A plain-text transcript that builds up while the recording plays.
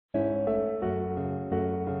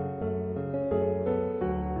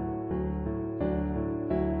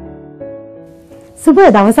සුබ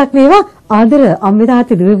දවසක් වේවා ආදර අම්මේ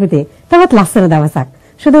තාත්තේ දුවේ පුතේ. තවත් ලස්සන දවසක්.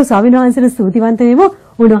 ශ්‍රද්ධාව ස්වාමීන් වහන්සේට ස්තුතිවන්ත වෙමු.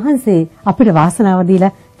 උන්වහන්සේ අපිට වාසනාව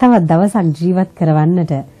දීලා තවත් දවසක් ජීවත්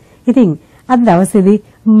කරවන්නට. ඉතින් අද දවසේදී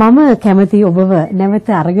මම කැමති ඔබව නැවත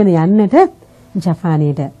අරගෙන යන්නට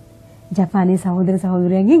ජපානයට. ජපානයේ සහෝදර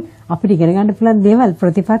සහෝදරයන්ගෙන් අපිට ඉගෙන ගන්න පුළුවන් දේවල්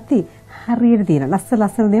ප්‍රතිපත්ති හරියට තියෙනවා.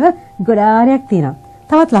 ලස්සන දේවල් ගොඩාරියක් තියෙනවා.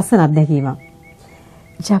 තවත් ලස්සන අත්දැකීමක්.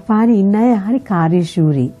 ජපානයේ ඉන්න අය හරි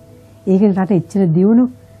කාර්යශූරී. ඒකේ රට එච්චර දියුණු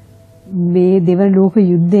මේ දෙවන ලෝක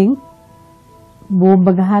යුද්ධෙන් බෝම්බ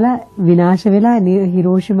ගහලා විනාශ වෙලා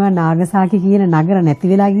හිරෝෂිමා නාගසාකි කියන නගර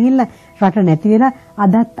නැති වෙලා ගිහිල්ලා රට නැති වෙලා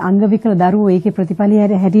අදත් අංගවිකල දරුවෝ ඒකේ ප්‍රතිඵලය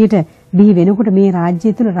හැටියට බිහි වෙනකොට මේ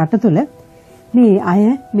රාජ්‍යය තුල රට තුල මේ අය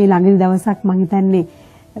මේ ළඟදි දවසක් මං හිතන්නේ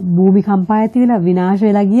භූමිකම්පා ඇති වෙලා විනාශ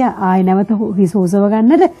වෙලා ගියා ආය නැවත හිස ඔසව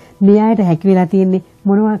ගන්නට මේ අයට හැකි වෙලා තියෙන්නේ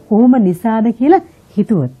මොනවා කොහොම නිසාද කියලා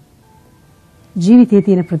හිතුවොත් ජීවිතයේ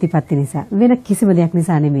තියෙන ප්‍රතිපත්ති නිසා වෙන කිසිම දෙයක්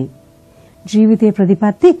නිසා නෙමෙයි ජීවිතයේ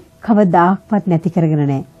ප්‍රතිපත්ති කවදාක්වත් නැති කරගෙන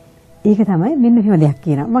නැහැ. ඒක තමයි මෙන්න මෙහෙම දෙයක්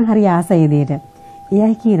කියනවා. මම හරි ආසයි දෙයට.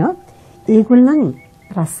 එයයි කියනවා ඒගොල්ලන්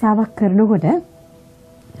රස්සාවක් කරනකොට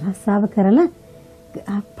රස්සාව කරලා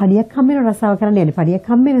පඩියක් හම්බෙන රස්සාව කරන්න යන්නේ. පඩියක්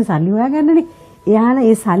හම්බෙන සල්ලි හොයාගන්නනේ. එයාලා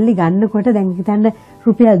ඒ සල්ලි ගන්නකොට දැන් හිතන්න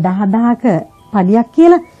රුපියල් 10000ක පඩියක්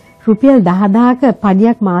කියලා රුපියල් 10000ක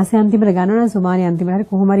පඩියක් මාසෙ අන්තිමට ගන්නවා නම් සුමානේ අන්තිමට හරි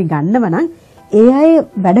කොහොම හරි ගන්නව නම් ඒ අය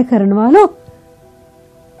වැඩ කරනවලු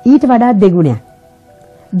ඊට වඩා දෙගුණයක්.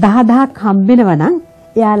 10000ක් හම්බෙනවා නම්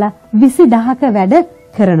එයාලා 20000ක වැඩ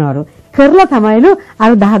කරනවලු. කරලා තමයිලු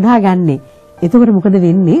අර 10000 ගන්නෙ. එතකොට මොකද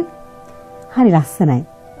වෙන්නේ? හරි ලස්සනයි.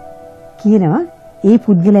 කියනවා ඒ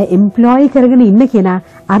පුද්ගලයා එම්ප්ලොයි කරගෙන ඉන්න කෙනා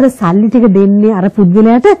අර සල්ලි ටික දෙන්නේ අර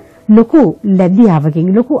පුද්ගලයාට ලොකු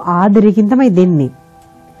ලැබියාවකින් ලොකු ආදරයකින් තමයි දෙන්නේ.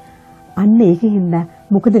 අන්න ඒකින්ද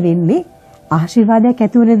මොකද වෙන්නේ? ආශිර්වාදයක්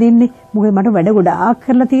ඇතුවනේ දෙන්නේ. මොකද මට වැඩ ගොඩාක්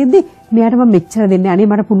කරලා තියෙද්දි මෙයාට මම මෙච්චර දෙන්නේ. අනේ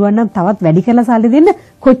මට පුළුවන් නම් තවත් වැඩි කරලා සල්ලි දෙන්න.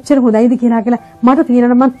 කොච්චර හොඳයිද කියලා මට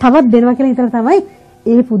තියෙනවා මම තවත් දෙනවා කියලා හිතලා තමයි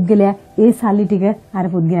ඒ පුද්ගලයා ඒ සල්ලි ටික අර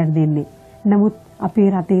පුද්ගලයාට දෙන්නේ. නමුත් අපේ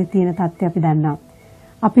රටේ තියෙන තත්ත්වය අපි දන්නවා.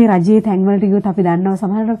 අපේ රජයේ තැන්වලට ගියොත් අපි දන්නවා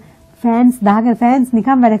සමහරවිට ෆෑන්ස් දාගෙන ෆෑන්ස්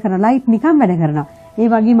නිකන් වැඩ කරනවා. ලයිට් නිකන් වැඩ කරනවා. ඒ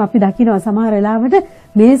වගේම අපි දකිනවා සමහර වෙලාවට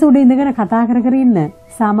මේස උඩ ඉඳගෙන කතා කර ඉන්න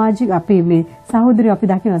සමාජික අපේ මේ සහෝදරයෝ අපි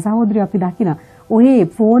දකිනවා. ඔහේ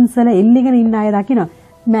ෆෝන්ස් වල එල්ලගෙන ඉන්න අය දකිනවා.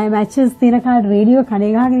 මැචස් තියෙන කාට රේඩියෝ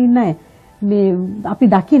කණේ ගහගෙන ඉන්න අය මේ අපි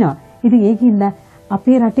දකිනවා. ඉතින් ඒකින්ද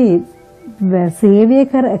අපේ රටේ සේවය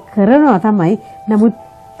කරනවා තමයි. නමුත්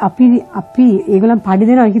අපි ඒගොල්ලන් පඩි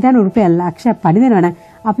දෙනවා කියන්නේ රුපියල් ලක්ෂයක් පඩි දෙනවා නම්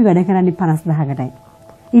අපි වැඩ කරන්නේ 50000කටයි.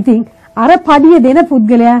 ඉතින් අර පඩිය දෙන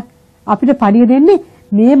පුද්ගලයා අපිට පඩිය දෙන්නේ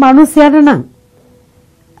මේ මිනිස්යාට නම්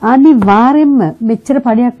අනිවාර්යෙන්ම මෙච්චර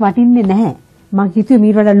පඩියක් වටින්නේ නැහැ. මං හිතුවේ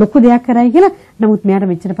මීට වඩා ලොකු දෙයක් කරයි කියලා. නමුත් මෙයාට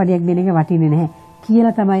මෙච්චර පඩියක් දෙන එක වටින්නේ නැහැ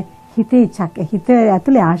කියලා තමයි හිත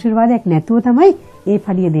ඇතුලේ ආශිර්වාදයක් නැතුව තමයි ඒ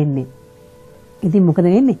පඩිය දෙන්නේ. ඉතින් මොකද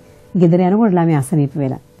වෙන්නේ? ගෙදර යනකොට ළමයි අසනීප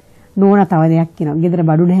වෙලා. නෝනා තව දෙයක් කියනවා. ගෙදර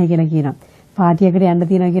බඩු නැහැ කියලා කියනවා. පාටියකට යන්න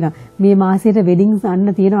තියෙනවා කියනවා. මේ මාසෙට වෙඩින්ග්ස්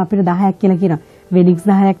අන්න තියෙනවා අපිට 10ක් කියලා කියනවා. වෙඩින්ග්ස්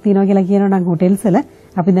 10ක් තියෙනවා කියලා කියනවා නම් හොටෙල්ස් වල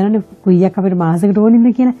අපි දන්නවනේ කුයියක් අපිට මාසෙකට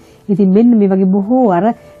ඕනින්ද කියලා. ඉතින් මෙන්න මේ වගේ බොහෝ අර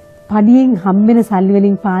පඩියෙන් හම්බෙන සල්ලි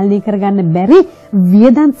වලින් පාලනය කරගන්න බැරි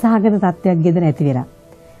වියදම් සහගත තත්ත්වයක් ගෙදර ඇති වෙලා.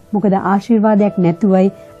 මොකද ආශිර්වාදයක් නැතුවයි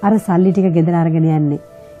අර සල්ලි ටික ගෙදර අරගෙන යන්නේ.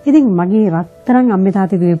 ඉතින් මගේ රත්තරන් අම්මේ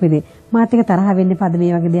තාත්තේ දුවපෙදේ මාත් එක තරහ වෙන්න පද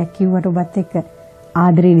මේ වගේ දෙයක් කිව්වට ඔබත් එක්ක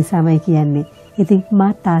ආදරේ නිසාමයි කියන්නේ. ඉතින්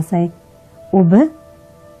මාත් ආසයි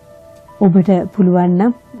ඔබට පුළුවන්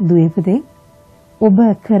නම් දුවපෙදේ ඔබ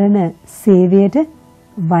කරන සේවයට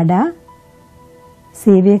වඩා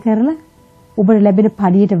සේවය කරලා ඔබට ලැබෙන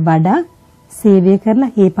පඩියට වඩා සේවය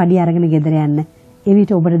කරලා මේ පඩිය අරගෙන ගෙදර යන්න.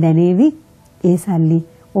 එවිට ඔබට දැනේවි ඒ සල්ලි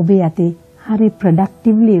ඔබේ අතේ හරි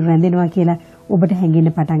ප්‍රොඩක්ටිව්ලි රැඳෙනවා කියලා ඔබට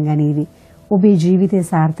හැඟෙන්න පටන් ගනීවි. ඔබේ ජීවිතය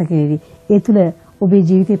සාර්ථක වේවි. ඒ තුළ ඔබේ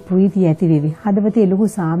ජීවිතේ ප්‍රීතිය ඇති වේවි. හදවතේ ලොකු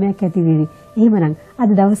සාමයක් ඇති වේවි. එහෙමනම් අද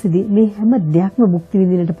දවසේදී මේ හැම දෙයක්ම භුක්ති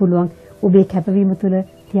විඳින්නට පුළුවන් ඔබේ කැපවීම තුළ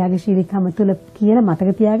ත්‍යාගශීලීකම තුළ කියලා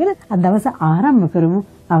මතක තියාගෙන අද දවස ආරම්භ කරමු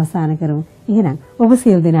අවසන් කරමු. එහෙනම් ඔබ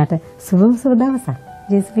සියලු දෙනාට සුබ දවසක්.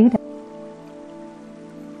 ජේසුස්